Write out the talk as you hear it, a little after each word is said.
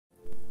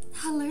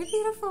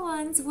beautiful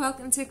ones,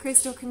 welcome to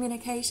Crystal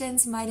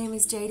Communications. My name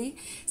is Jadee,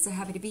 so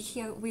happy to be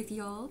here with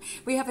y'all.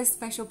 We have a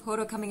special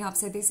portal coming up,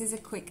 so this is a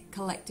quick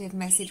collective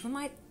message.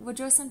 We'll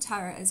draw some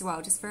tarot as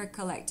well, just for a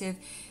collective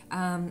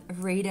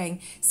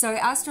reading. So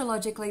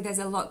astrologically there's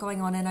a lot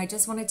going on, and I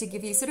just wanted to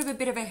give you sort of a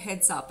bit of a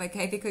heads up,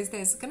 okay, because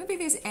there's going to be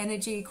this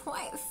energy,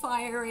 quite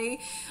fiery.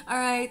 All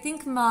right,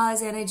 think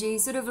Mars energy,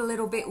 sort of a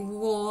little bit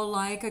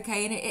warlike,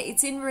 okay, and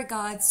it's in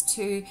regards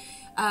to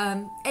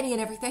any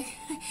and everything.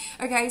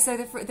 Okay, so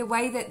the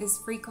way that this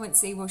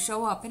frequency will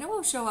show up, and it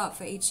will show up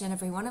for each and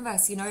every one of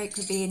us, you know, it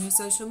could be in your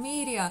social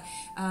media,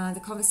 the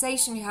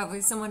conversation you have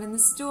with someone in the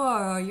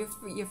store, or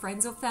your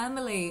friends or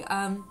family,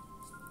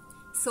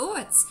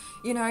 thoughts,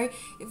 you know,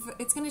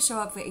 it's going to show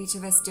up for each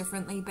of us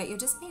differently, but you're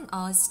just being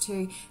asked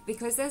to,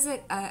 because there's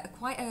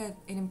quite an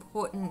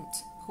important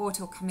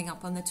portal coming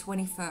up on the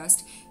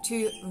 21st,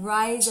 to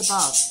rise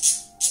above.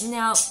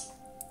 Now,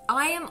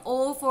 I am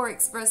all for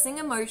expressing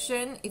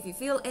emotion. If you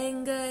feel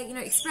anger, you know,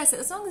 express it,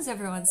 as long as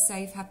everyone's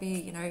safe, happy,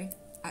 you know,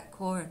 at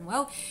core and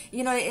well,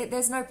 you know,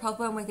 there's no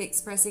problem with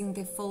expressing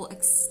the full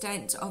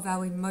extent of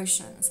our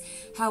emotions.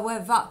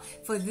 However,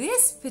 for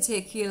this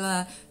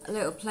particular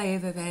little play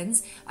of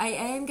events, I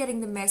am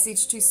getting the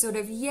message to sort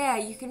of, yeah,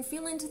 you can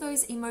feel into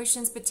those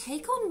emotions, but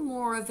take on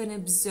more of an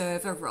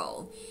observer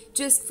role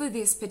just for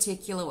this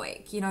particular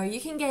week. You know,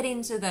 you can get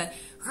into the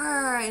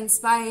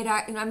inspired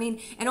action, I mean,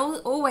 and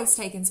always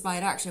take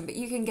inspired action, but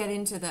you can get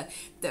into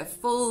the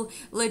full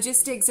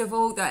logistics of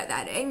all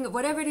that anger,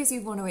 whatever it is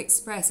you want to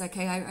express.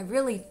 Okay,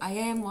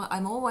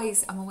 I'm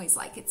always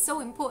like, it's so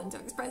important to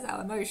express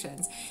our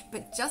emotions,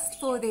 but just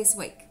for this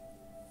week,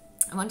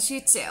 I want you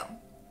to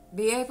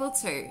be able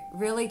to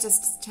really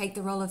just take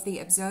the role of the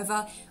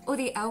observer or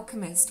the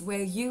alchemist,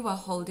 where you are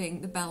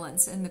holding the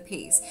balance and the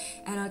peace.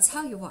 And I'll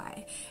tell you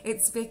why.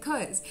 It's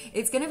because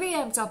it's going to be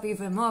amped up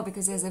even more,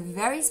 because there's a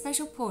very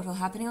special portal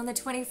happening on the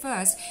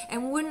 21st,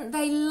 and wouldn't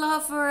they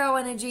love for our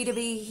energy to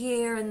be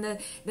here in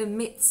the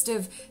midst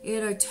of, you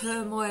know,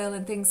 turmoil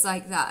and things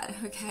like that.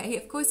 Okay,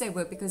 of course they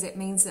would, because it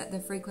means that the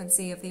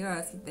frequency of the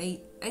earth,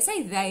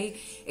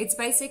 it's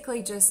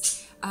basically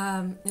just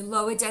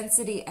lower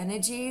density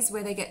energies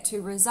where they get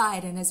to reside.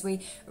 And as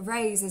we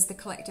raise, as the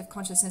collective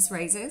consciousness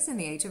raises in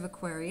the age of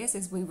Aquarius,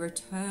 as we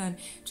return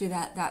to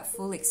that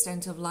full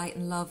extent of light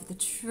and love, the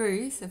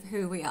truth of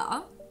who we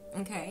are,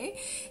 okay,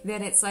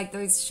 then it's like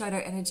those shadow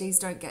energies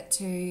don't get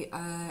to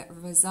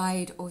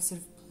reside or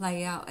sort of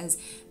play out as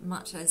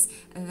much as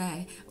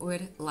they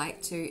would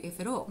like to, if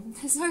at all.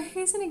 So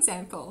here's an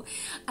example.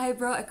 I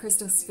brought a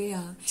crystal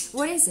sphere.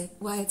 What is it?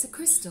 Why, it's a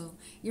crystal.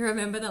 You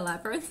remember the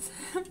labyrinth?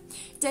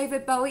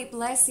 David Bowie,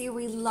 bless you,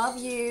 we love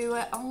you.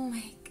 Oh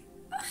my God.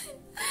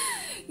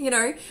 You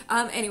know,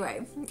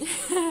 anyway.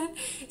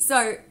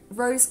 So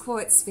rose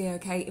quartz sphere,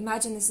 okay,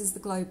 imagine this is the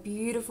globe,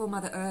 beautiful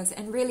Mother Earth,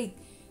 and really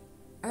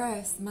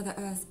Mother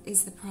Earth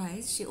is the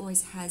prize. She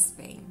always has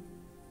been.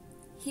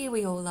 Here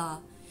we all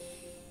are.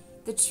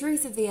 The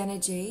truth of the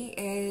energy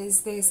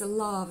is there's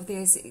love,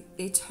 there's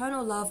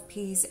eternal love,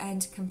 peace,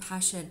 and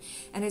compassion.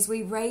 And as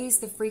we raise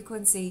the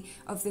frequency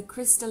of the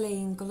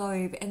crystalline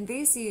globe, and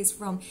this is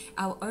from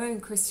our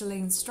own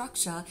crystalline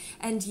structure,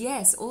 and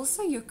yes,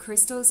 also your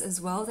crystals as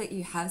well that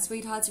you have,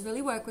 sweethearts,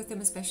 really work with them,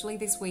 especially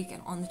this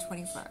weekend on the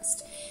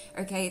 21st.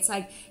 Okay, it's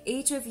like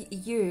each of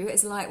you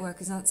as light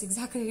workers, and that's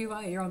exactly who you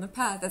are, you're on the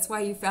path, that's why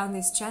you found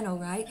this channel,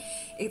 right?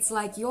 It's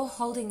like you're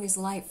holding this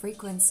light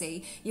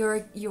frequency,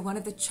 you're one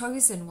of the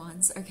chosen ones.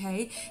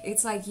 Okay,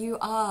 it's like you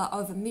are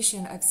of a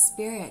mission of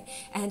spirit,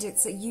 and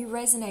it's you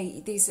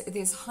resonate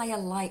this higher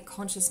light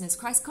consciousness,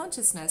 Christ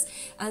consciousness,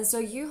 and so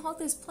you hold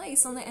this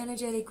place on the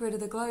energetic grid of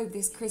the globe,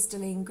 this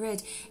crystalline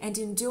grid, and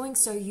in doing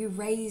so you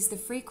raise the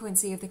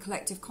frequency of the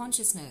collective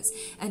consciousness,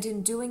 and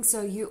in doing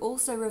so you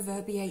also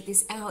reverberate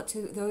this out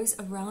to those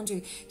around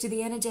you, to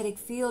the energetic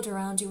field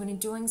around you, and in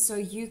doing so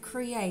you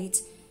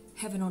create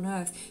heaven on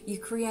earth. You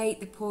create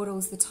the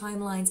portals, the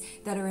timelines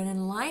that are in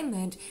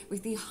alignment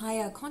with the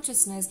higher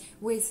consciousness,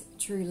 with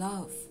true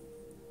love.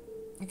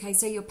 Okay,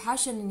 so your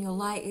passion and your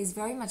light is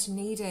very much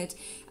needed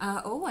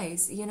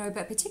always, you know,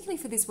 but particularly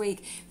for this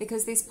week,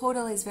 because this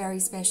portal is very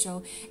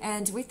special.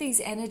 And with these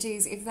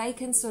energies, if they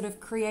can sort of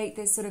create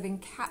this, sort of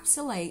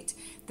encapsulate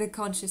the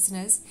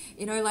consciousness,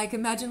 you know, like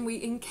imagine we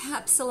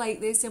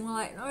encapsulate this and we're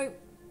like, no,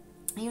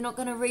 you're not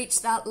going to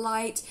reach that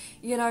light,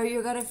 you know,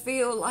 you're going to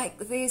feel like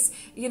this,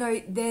 you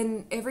know,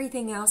 then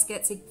everything else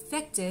gets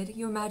affected.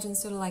 You imagine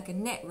sort of like a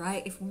net,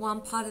 right? If one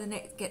part of the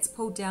net gets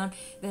pulled down,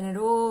 then it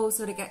all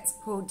sort of gets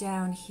pulled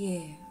down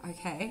here,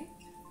 okay?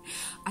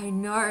 I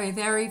know,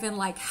 they're even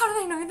like, how do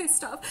they know this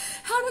stuff?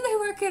 How do they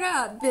work it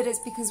out? But it's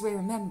because we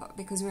remember,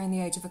 because we're in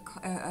the age of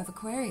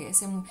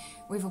Aquarius, and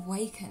we've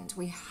awakened.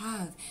 We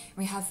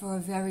have for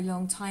a very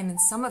long time, and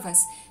some of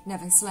us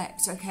never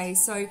slept. Okay,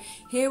 so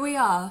here we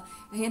are,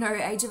 you know,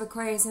 age of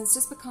Aquarius, and it's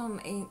just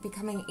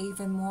becoming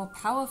even more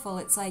powerful.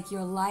 It's like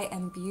your light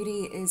and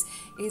beauty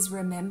is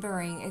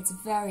remembering. It's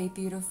very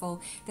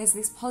beautiful. There's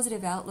this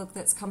positive outlook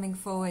that's coming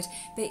forward.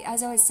 But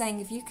as I was saying,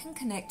 if you can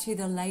connect to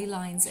the ley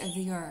lines of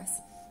the earth.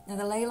 Now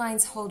the ley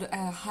lines hold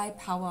a high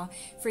power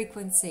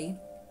frequency,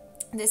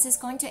 this is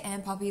going to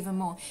amp up even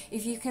more.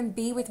 If you can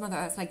be with Mother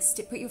Earth, like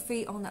put your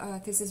feet on the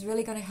earth, this is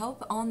really going to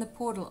help on the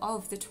portal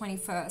of the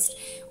 21st.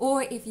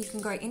 Or if you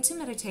can go into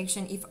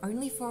meditation, if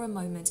only for a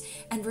moment,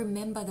 and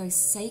remember those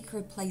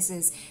sacred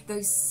places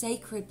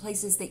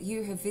that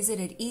you have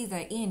visited,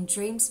 either in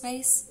dream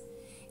space,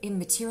 in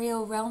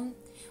material realm,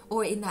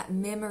 or in that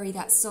memory,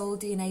 that soul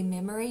DNA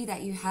memory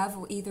that you have,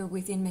 or either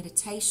within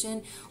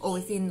meditation or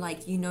within,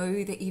 like, you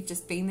know that you've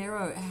just been there,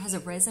 or it has a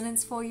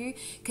resonance for you.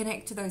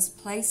 Connect to those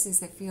places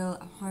that feel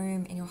a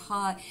home in your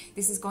heart.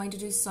 This is going to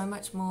do so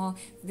much more.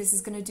 This is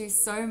going to do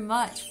so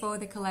much for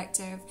the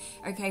collective,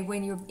 okay,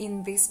 when you're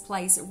in this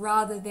place,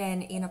 rather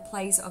than in a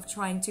place of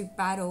trying to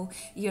battle,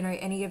 you know,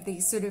 any of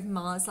these sort of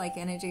Mars-like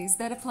energies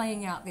that are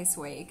playing out this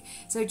week.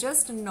 So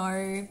just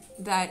know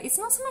that it's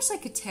not so much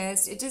like a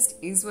test, it just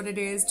is what it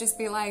is. Just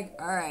be like,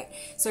 all right,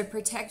 so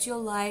protect your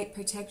light,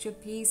 protect your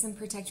peace, and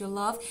protect your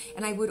love.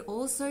 And I would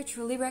also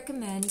truly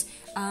recommend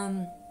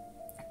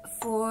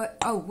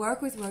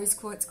work with rose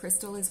quartz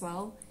crystal as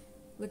well.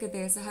 Look at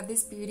this, I have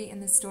this beauty in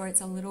the store.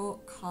 It's a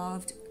little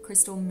carved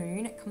crystal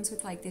moon. It comes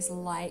with like this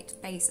light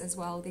base as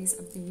well. These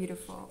are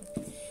beautiful.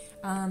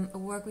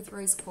 Work with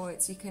rose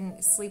quartz. You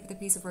can sleep with a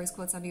piece of rose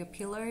quartz under your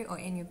pillow or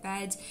in your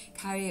bed,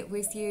 carry it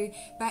with you.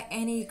 But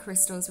any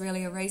crystals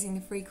really are raising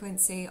the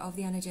frequency of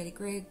the energetic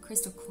grid.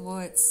 Crystal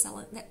quartz,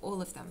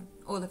 all of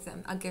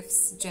them are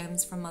gifts,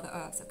 gems from Mother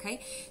Earth,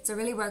 okay? So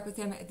really work with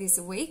them this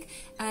week.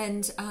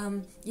 And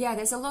yeah,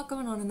 there's a lot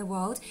going on in the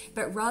world,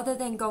 but rather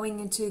than going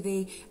into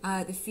the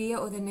fear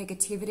or the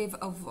negativity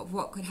of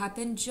what could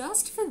happen,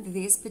 just for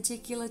this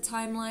particular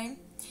timeline,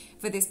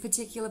 for this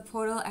particular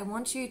portal, I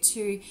want you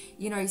to,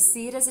 you know,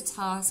 see it as a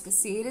task,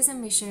 see it as a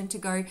mission to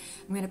go, I'm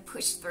going to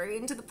push through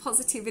into the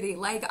positivity.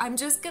 Like, I'm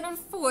just going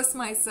to force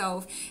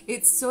myself.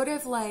 It's sort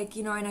of like,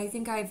 you know, and I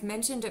think I've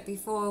mentioned it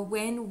before,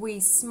 when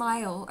we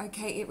smile,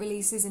 okay, it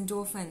releases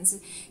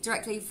endorphins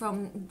directly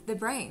from the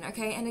brain,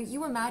 okay? And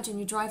you imagine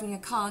you're driving a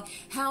car.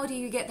 How do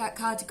you get that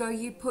car to go?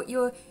 You put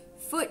your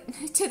foot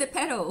to the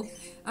pedal,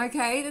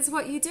 okay? That's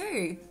what you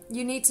do.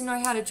 You need to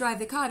know how to drive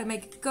the car to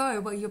make it go.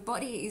 Well, your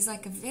body is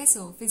like a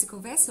vessel, physical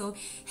vessel.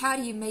 How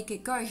do you make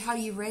it go? How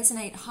do you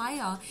resonate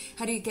higher?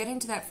 How do you get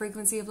into that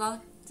frequency of love?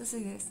 Just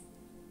do this.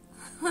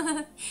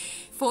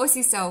 Force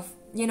yourself.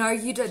 You know,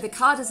 the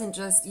car doesn't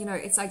just, you know,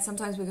 it's like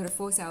sometimes we've got to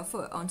force our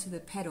foot onto the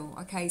pedal,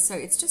 okay? So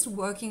it's just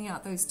working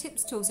out those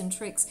tips, tools, and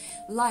tricks,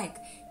 like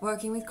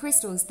working with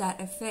crystals that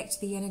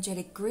affect the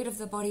energetic grid of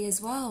the body as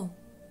well,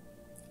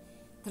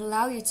 that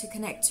allow you to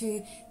connect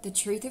to the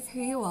truth of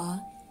who you are,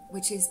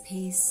 which is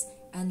peace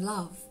and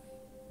love.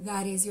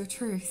 That is your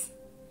truth.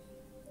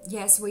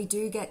 Yes, we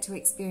do get to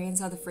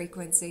experience other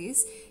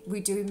frequencies. We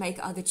do make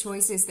other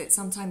choices that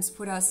sometimes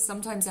put us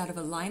out of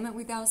alignment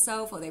with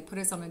ourselves, or they put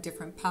us on a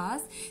different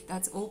path.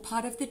 That's all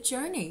part of the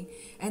journey.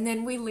 And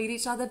then we lead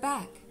each other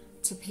back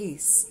to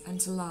peace and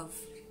to love.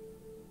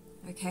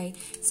 Okay,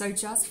 so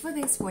just for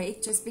this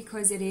week, just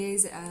because it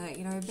is,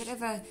 you know, a bit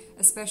of a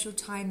special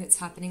time that's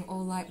happening,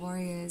 all light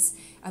warriors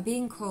are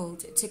being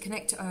called to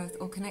connect to Earth,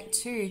 or connect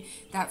to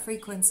that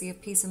frequency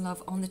of peace and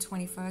love on the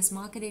 21st.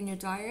 Mark it in your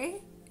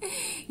diary.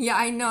 Yeah,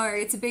 I know,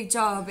 it's a big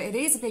job. It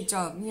is a big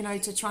job, you know,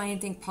 to try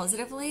and think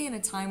positively in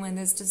a time when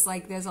there's just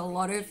like, there's a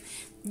lot of,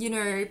 you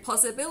know,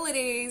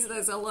 possibilities.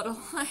 There's a lot of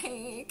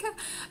like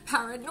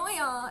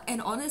paranoia.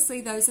 And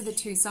honestly, those are the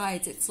two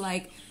sides. It's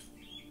like,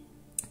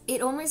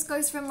 it almost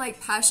goes from like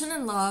passion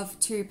and love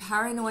to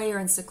paranoia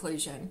and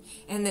seclusion,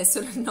 and there's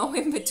sort of no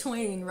in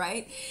between,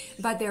 right?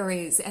 But there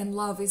is, and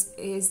love is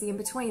the in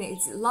between.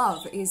 It's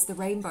love is the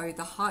rainbow.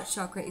 The heart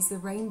chakra is the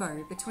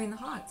rainbow between the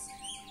hearts.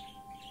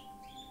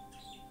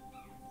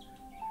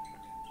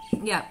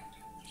 Yeah,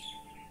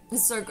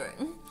 it's so good.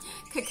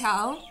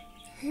 Cacao,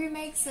 who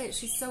makes it?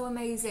 She's so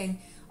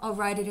amazing. I'll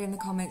write it in the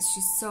comments.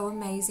 She's so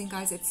amazing,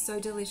 guys. It's so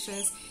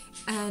delicious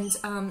and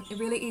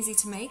really easy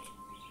to make,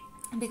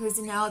 because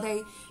now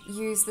they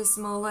use the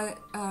smaller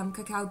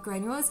cacao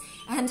granules.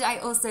 And I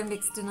also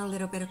mixed in a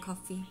little bit of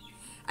coffee.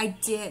 I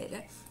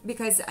did,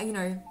 because, you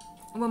know,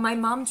 well, my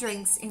mom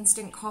drinks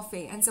instant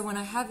coffee, and so when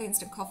I have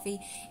instant coffee,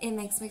 it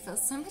makes me feel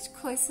so much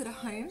closer to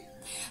home.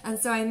 And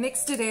so I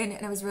mixed it in,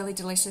 and it was really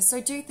delicious.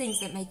 So do things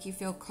that make you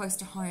feel close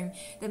to home,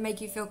 that make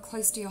you feel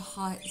close to your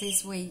heart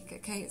this week,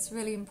 okay? It's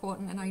really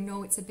important, and I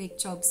know it's a big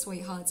job,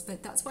 sweethearts,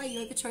 but that's why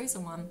you're the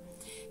chosen one,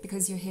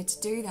 because you're here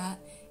to do that,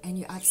 and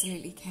you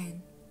absolutely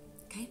can,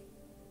 okay?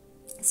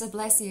 So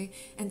bless you,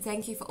 and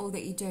thank you for all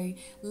that you do.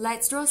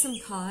 Let's draw some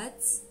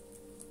cards.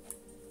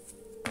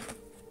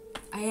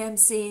 I am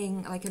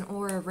seeing like an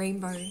aura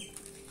rainbow.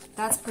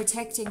 That's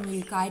protecting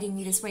you, guiding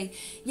you this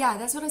week. Yeah,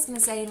 that's what I was going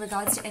to say in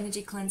regards to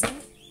energy cleansing.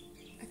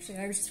 Actually,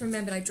 I just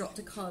remembered I dropped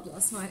a card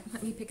last night.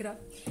 Let me pick it up.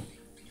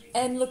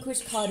 And look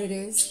which card it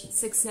is.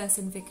 Success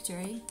and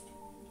victory.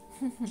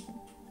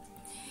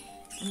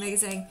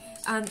 Amazing.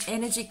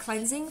 energy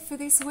cleansing for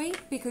this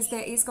week, because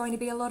there is going to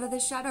be a lot of the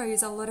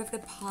shadows, a lot of the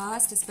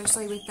past,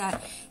 especially with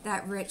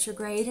that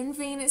retrograde in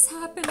Venus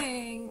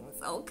happening.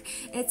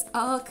 It's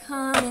all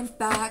coming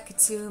back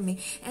to me.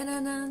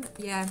 And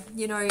yeah,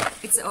 you know,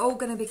 it's all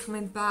going to be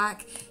coming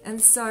back.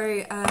 And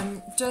so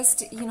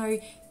just, you know,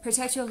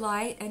 protect your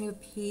light and your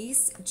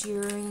peace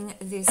during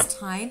this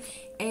time.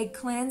 Egg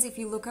cleanse. If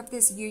you look up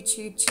this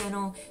YouTube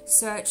channel,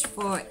 search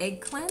for egg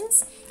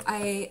cleanse.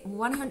 I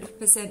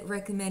 100%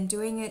 recommend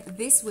doing it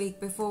this week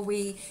before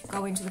we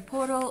go into the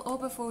portal or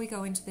before we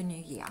go into the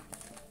new year.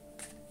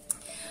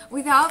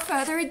 Without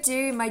further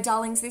ado, my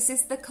darlings, this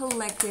is the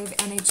collective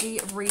energy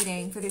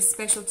reading for this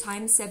special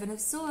time, 7 of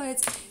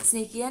Swords.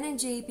 Sneaky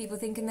energy, people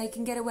thinking they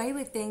can get away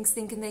with things,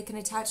 thinking they can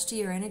attach to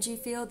your energy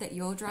field, that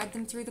you'll drag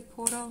them through the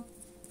portal.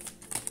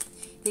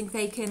 Think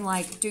they can,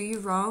 like, do you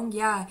wrong.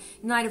 Yeah,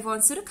 Knight of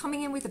Wands sort of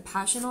coming in with a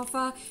passion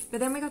offer, but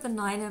then we got the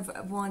Nine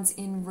of Wands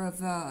in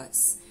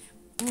reverse.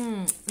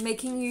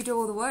 Making you do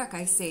all the work,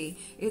 I see.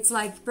 It's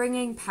like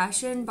bringing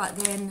passion, but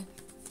then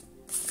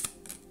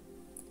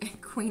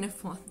Queen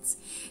of Wands.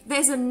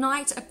 There's a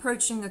knight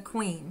approaching a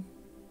queen.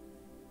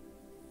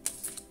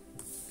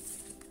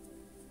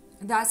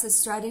 That's a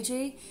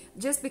strategy.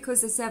 Just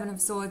because the Seven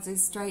of Swords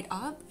is straight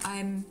up,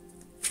 I'm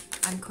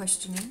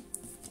questioning.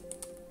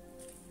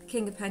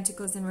 King of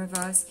Pentacles in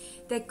reverse.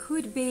 There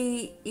could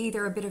be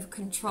either a bit of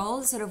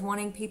control, sort of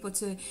wanting people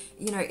to,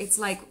 you know, it's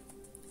like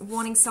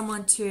wanting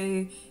someone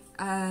to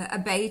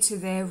obey to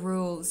their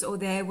rules or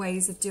their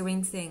ways of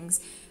doing things.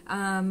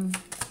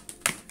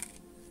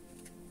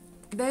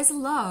 There's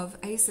love,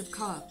 Ace of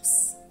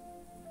Cups.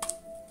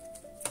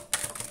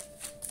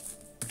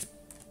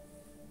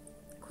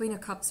 Queen of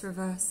Cups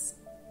reverse.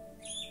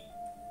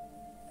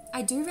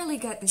 I do really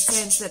get the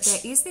sense that there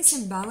is this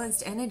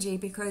imbalanced energy,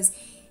 because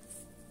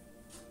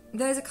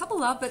there's a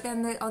couple up, but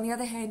then on the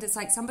other hand, it's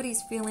like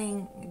somebody's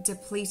feeling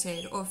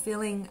depleted or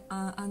feeling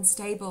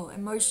unstable,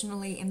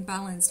 emotionally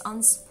imbalanced,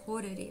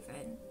 unsupported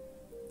even.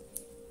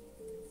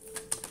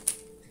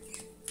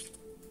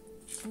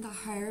 And the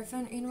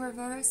Hierophant in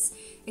reverse.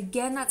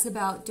 Again, that's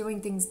about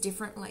doing things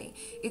differently.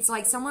 It's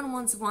like someone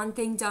wants one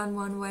thing done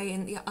one way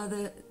and the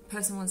other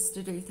person wants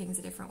to do things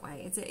a different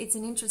way. It's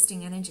an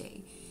interesting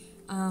energy.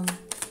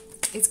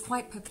 It's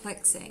quite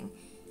perplexing.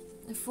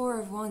 The Four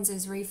of Wands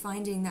is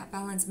refinding that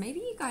balance. Maybe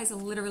you guys are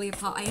literally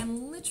apart. I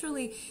am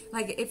literally,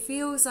 like, it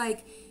feels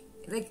like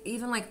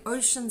even like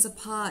oceans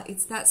apart.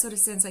 It's that sort of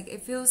sense. Like,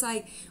 it feels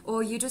like,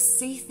 or you just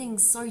see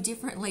things so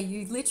differently.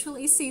 You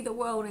literally see the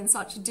world in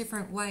such a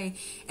different way.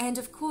 And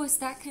of course,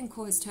 that can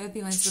cause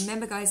turbulence.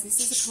 Remember, guys, this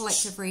is a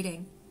collective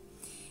reading.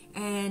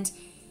 And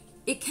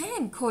it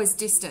can cause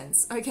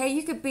distance, okay?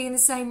 You could be in the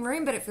same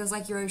room, but it feels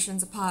like you're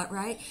oceans apart,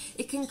 right?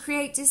 It can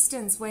create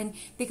distance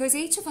because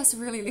each of us are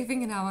really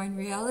living in our own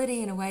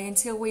reality in a way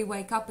until we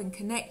wake up and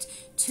connect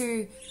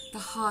to the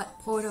heart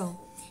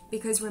portal.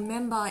 Because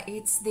remember,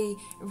 it's the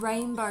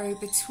rainbow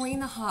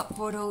between the heart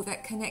portal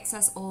that connects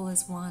us all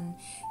as one.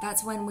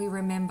 That's when we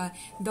remember.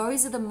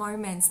 Those are the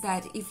moments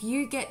that if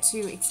you get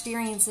to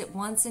experience it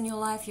once in your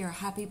life, you're a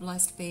happy,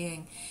 blessed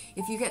being.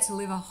 If you get to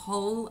live a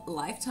whole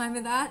lifetime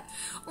of that,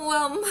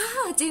 well,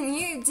 didn't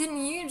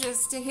you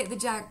just hit the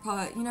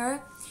jackpot, you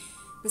know?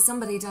 But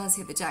somebody does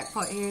hit the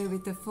jackpot here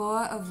with the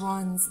Four of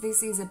Wands.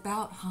 This is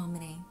about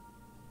harmony.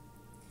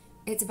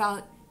 It's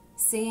about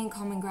seeing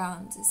common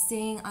ground,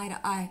 seeing eye to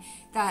eye,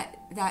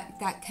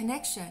 that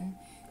connection,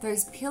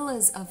 those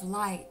pillars of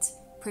light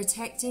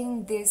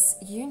protecting this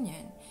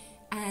union.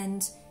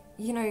 And,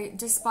 you know,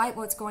 despite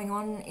what's going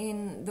on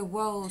in the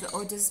world,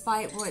 or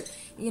despite what,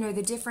 you know,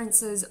 the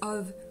differences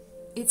of,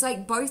 it's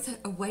like both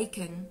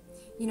awaken.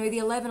 You know,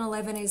 the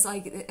 1111 is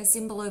like a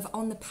symbol of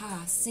on the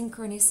path,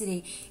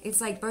 synchronicity.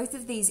 It's like both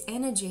of these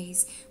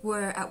energies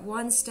were at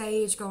one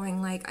stage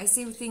going like, I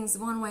see things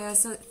one way, I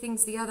see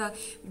things the other,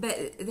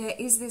 but there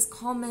is this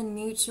common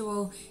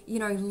mutual, you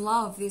know,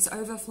 love, this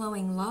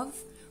overflowing love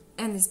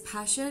and this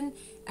passion,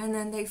 and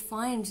then they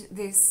find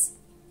this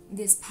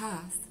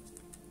path.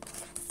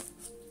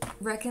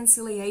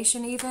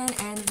 Reconciliation even,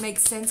 and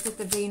makes sense with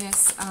the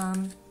Venus,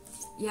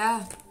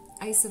 yeah,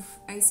 Ace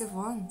of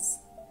Wands.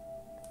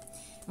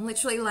 I'm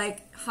literally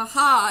like,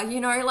 haha, you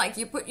know, like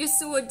you put your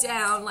sword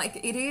down, like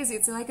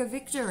it's like a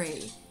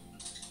victory.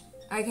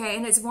 Okay,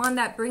 and it's one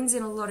that brings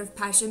in a lot of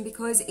passion,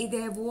 because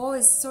there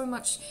was so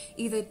much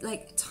either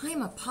like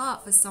time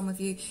apart for some of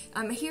you.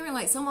 I'm hearing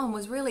like someone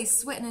was really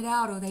sweating it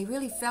out, or they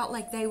really felt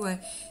like they were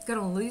going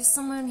to lose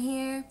someone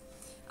here.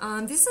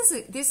 This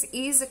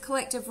is a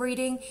collective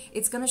reading.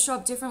 It's going to show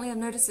up differently. I've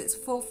noticed it's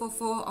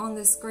 444 on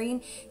the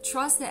screen.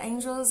 Trust the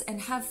angels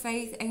and have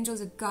faith. Angels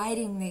are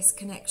guiding this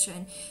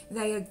connection.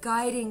 They are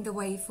guiding the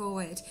way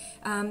forward.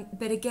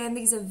 But again,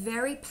 these are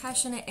very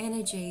passionate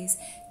energies.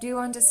 Do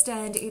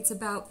understand it's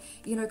about,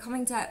 you know,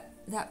 coming to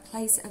that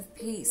place of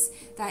peace,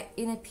 that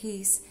inner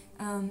peace,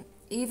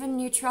 even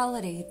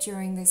neutrality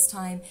during this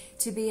time,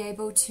 to be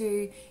able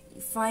to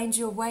find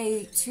your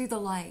way to the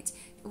light,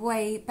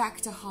 way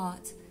back to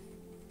heart.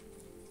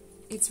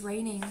 It's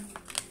raining.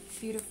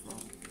 Beautiful.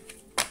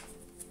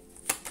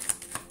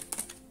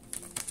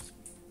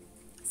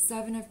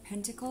 Seven of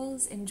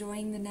Pentacles,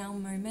 enjoying the now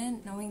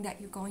moment, knowing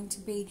that you're going to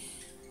be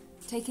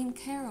taken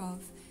care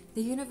of.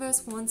 The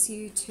universe wants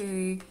you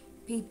to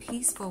be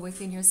peaceful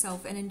within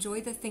yourself and enjoy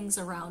the things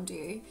around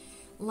you.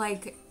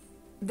 Like,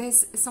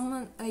 there's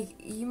someone, like,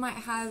 you might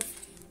have,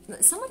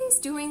 somebody's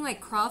doing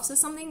like crafts or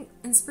something,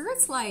 and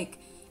Spirit's like,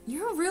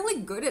 you're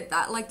really good at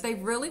that. Like, they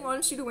really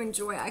want you to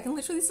enjoy it. I can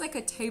literally see like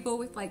a table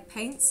with like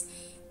paints.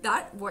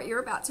 That, what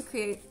you're about to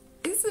create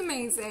is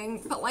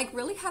amazing, but like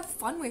really have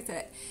fun with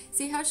it.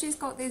 See how she's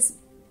got this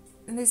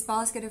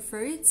basket of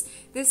fruits?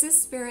 This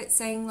is Spirit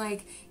saying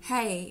like,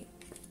 hey,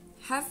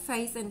 have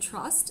faith and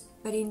trust,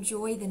 but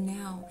enjoy the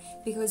now,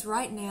 because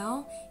right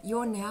now,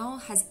 your now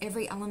has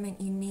every element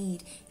you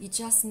need. You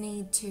just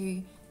need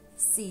to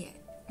see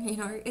it. You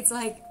know, it's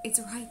like,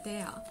 it's right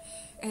there.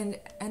 And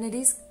it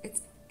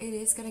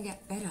is going to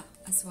get better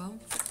as well.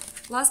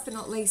 Last but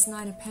not least,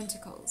 Nine of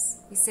Pentacles.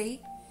 You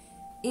see?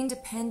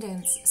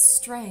 Independence,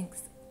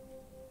 strength,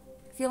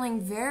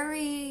 feeling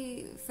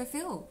very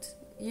fulfilled.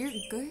 You're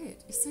good.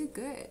 You're so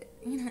good.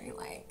 You know,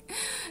 like,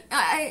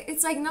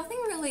 it's like nothing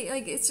really,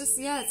 like, it's just,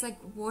 yeah, it's like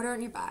water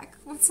on your back.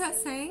 What's that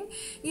saying?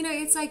 You know,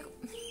 it's like,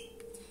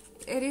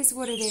 it is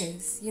what it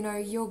is. You know,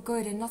 you're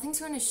good, and nothing's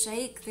going to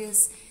shake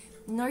this.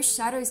 No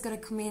shadow's going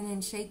to come in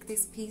and shake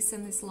this peace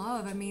and this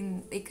love. I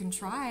mean, it can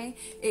try.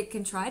 It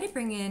can try to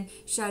bring in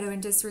shadow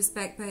and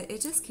disrespect, but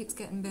it just keeps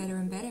getting better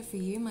and better for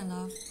you, my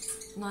love.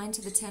 9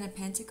 to the 10 of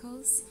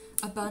Pentacles.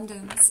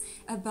 Abundance.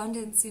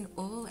 Abundance in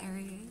all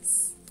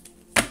areas.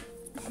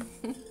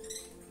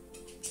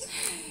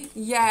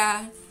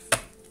 Yeah.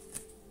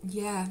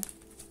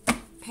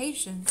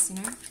 Patience,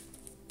 you know.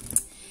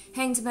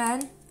 Hanged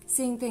Man.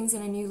 Seeing things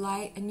in a new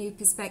light, a new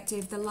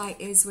perspective. The light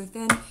is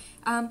within.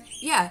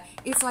 Yeah,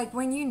 it's like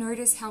when you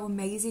notice how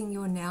amazing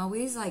your now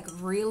is, like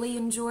really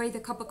enjoy the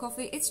cup of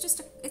coffee. It's just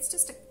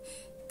a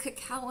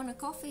cacao and a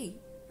coffee.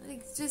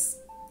 Like, just,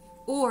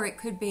 or it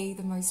could be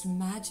the most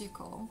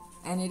magical,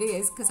 and it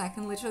is, because I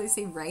can literally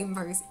see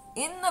rainbows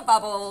in the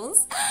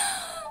bubbles.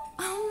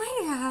 Oh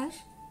my gosh.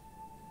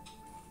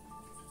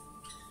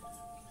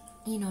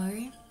 You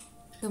know,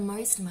 the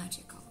most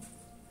magical,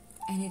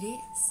 and it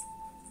is.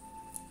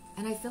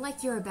 And I feel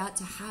like you're about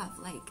to have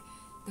like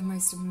the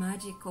most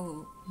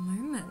magical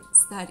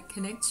moments that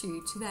connect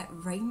you to that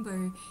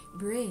rainbow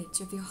bridge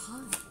of your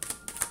heart.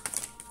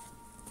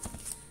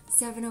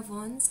 7 of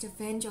Wands,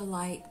 defend your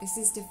light. This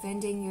is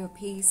defending your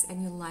peace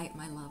and your light,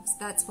 my loves.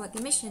 That's what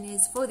the mission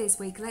is for this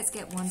week. Let's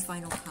get one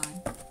final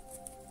card.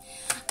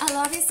 I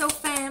love you so,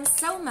 fam,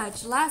 so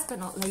much. Last but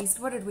not least,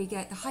 what did we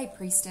get? The High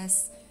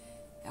Priestess.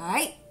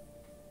 Alright.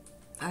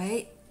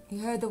 You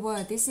heard the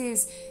word. This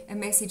is a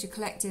message, a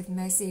collective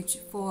message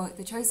for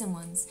the chosen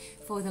ones,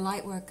 for the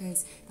light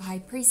workers, the High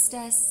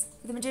Priestess,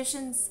 the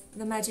magicians,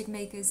 the magic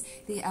makers,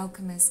 the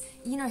alchemists.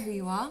 You know who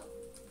you are.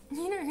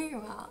 You know who you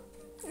are.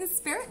 The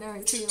Spirit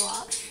knows who you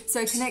are.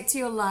 So connect to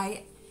your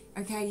light.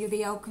 Okay, you're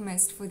the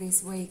alchemist for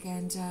this week,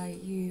 and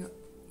you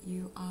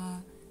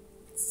are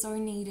so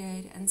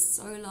needed and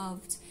so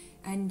loved,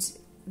 and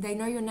they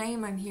know your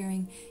name. I'm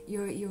hearing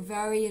you're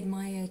very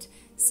admired.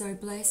 So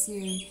bless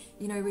you,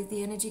 you know, with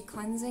the energy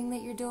cleansing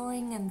that you're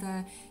doing, and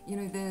the, you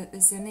know,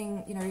 the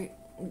sending, you know,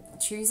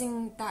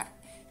 choosing that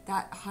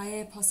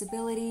higher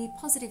possibility,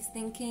 positive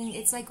thinking.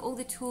 It's like all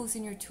the tools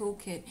in your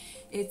toolkit.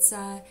 It's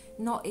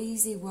not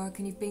easy work,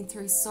 and you've been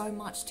through so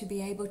much to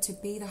be able to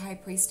be the High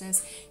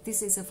Priestess.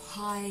 This is of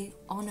high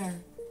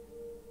honor.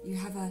 You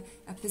have a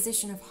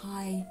position of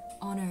high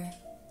honor.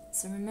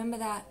 So remember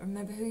that.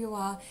 Remember who you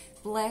are.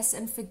 Bless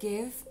and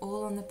forgive,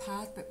 all on the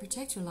path, but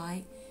protect your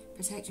light.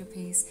 Protect your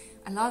peace.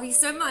 I love you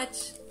so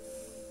much.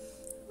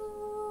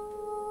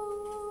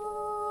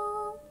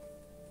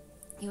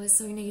 You are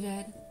so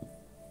needed.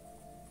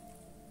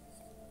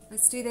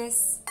 Let's do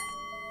this.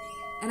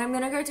 And I'm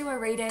going to go do a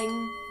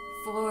reading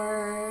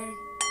for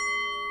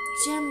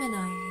Gemini,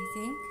 I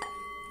think,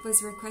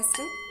 was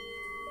requested.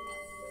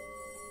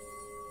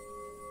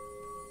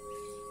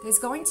 There's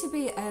going to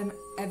be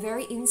a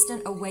very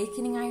instant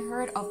awakening, I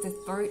heard, of the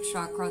throat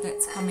chakra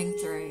that's coming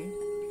through.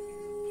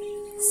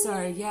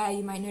 So yeah,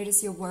 you might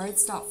notice your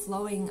words start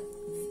flowing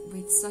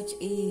with such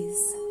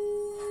ease,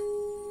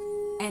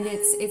 and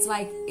it's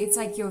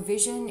like your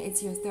vision.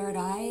 It's your third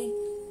eye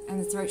and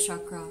the throat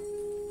chakra.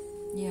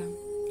 Yeah,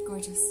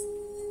 gorgeous.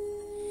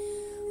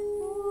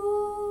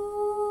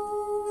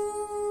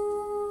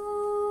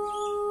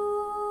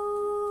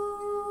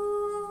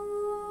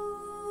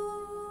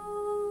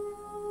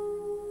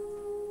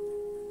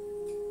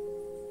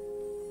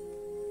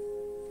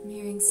 I'm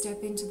hearing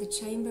step into the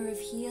chamber of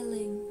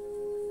healing.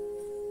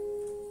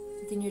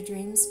 Within your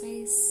dream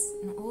space,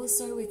 and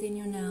also within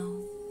your now.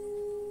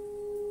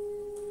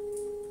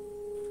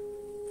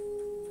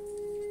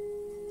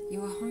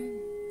 You are home.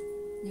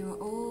 You are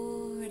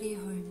already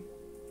home.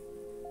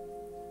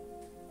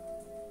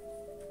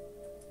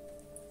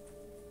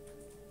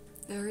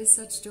 There is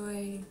such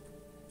joy,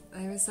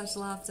 there is such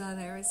laughter,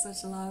 there is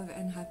such love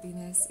and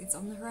happiness. It's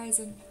on the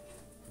horizon.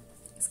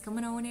 It's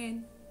coming on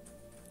in.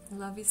 I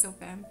love you so,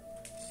 fam.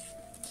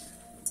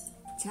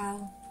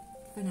 Ciao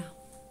for now.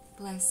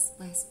 Bless,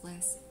 bless,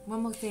 bless.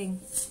 One more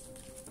thing.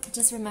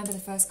 Just remember the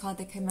first card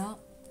that came out.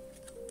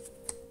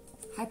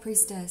 High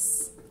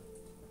Priestess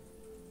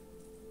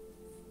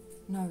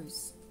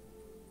knows.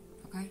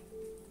 Okay?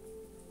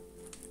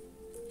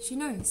 She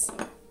knows.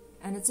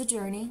 And it's a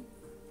journey.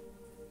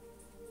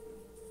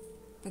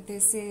 But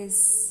this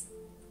is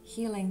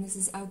healing. This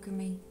is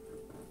alchemy.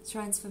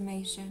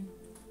 Transformation.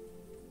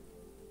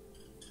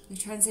 The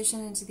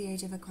transition into the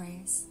age of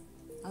Aquarius.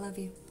 I love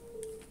you.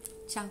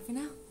 Ciao for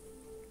now.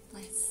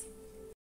 Bless.